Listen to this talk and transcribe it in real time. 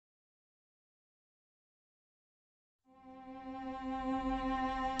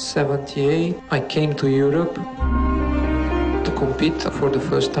1978, I came to Europe to compete for the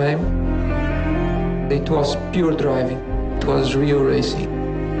first time. It was pure driving. It was real racing.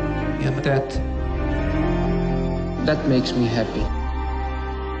 And that makes me happy.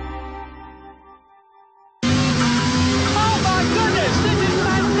 Oh my goodness, this is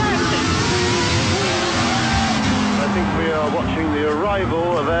fantastic! I think we are watching the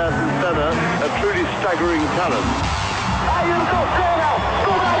arrival of SENNA, a truly staggering talent.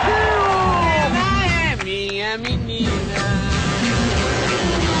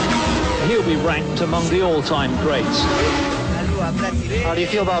 He'll be ranked among the all-time greats. How do you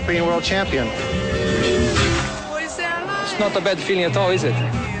feel about being world champion? It's not a bad feeling at all, is it?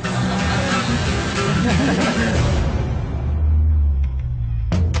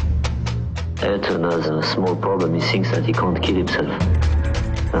 Ayrton has a small problem. He thinks that he can't kill himself.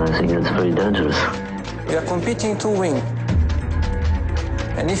 And I think that's very dangerous. We are competing to win.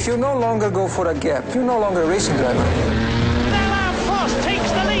 And if you no longer go for a gap, you're no longer a racing driver. Now Frost takes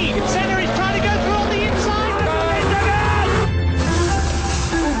the lead. Senna is trying to go through on the inside.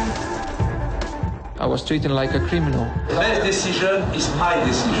 I was treated like a criminal. The best decision is my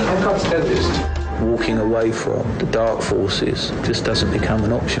decision. I can't stand this. Walking away from the dark forces just doesn't become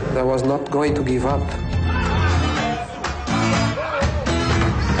an option. I was not going to give up.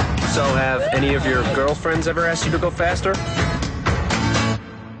 So have any of your girlfriends ever asked you to go faster?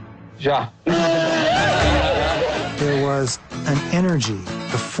 Já. There was an energy,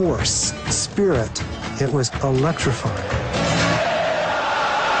 a force, spirit. It was electrifying.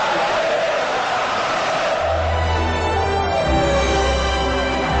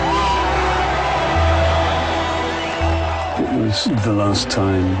 It was the last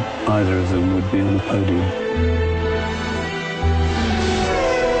time either of them would be on the podium.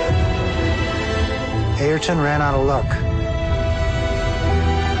 Ayrton ran out of luck.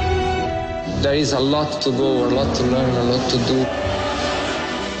 There is a lot to go, a lot to learn, a lot to do.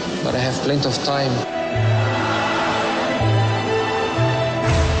 But I have plenty of time.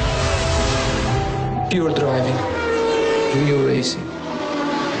 Pure driving, real racing.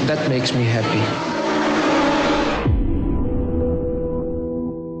 That makes me happy.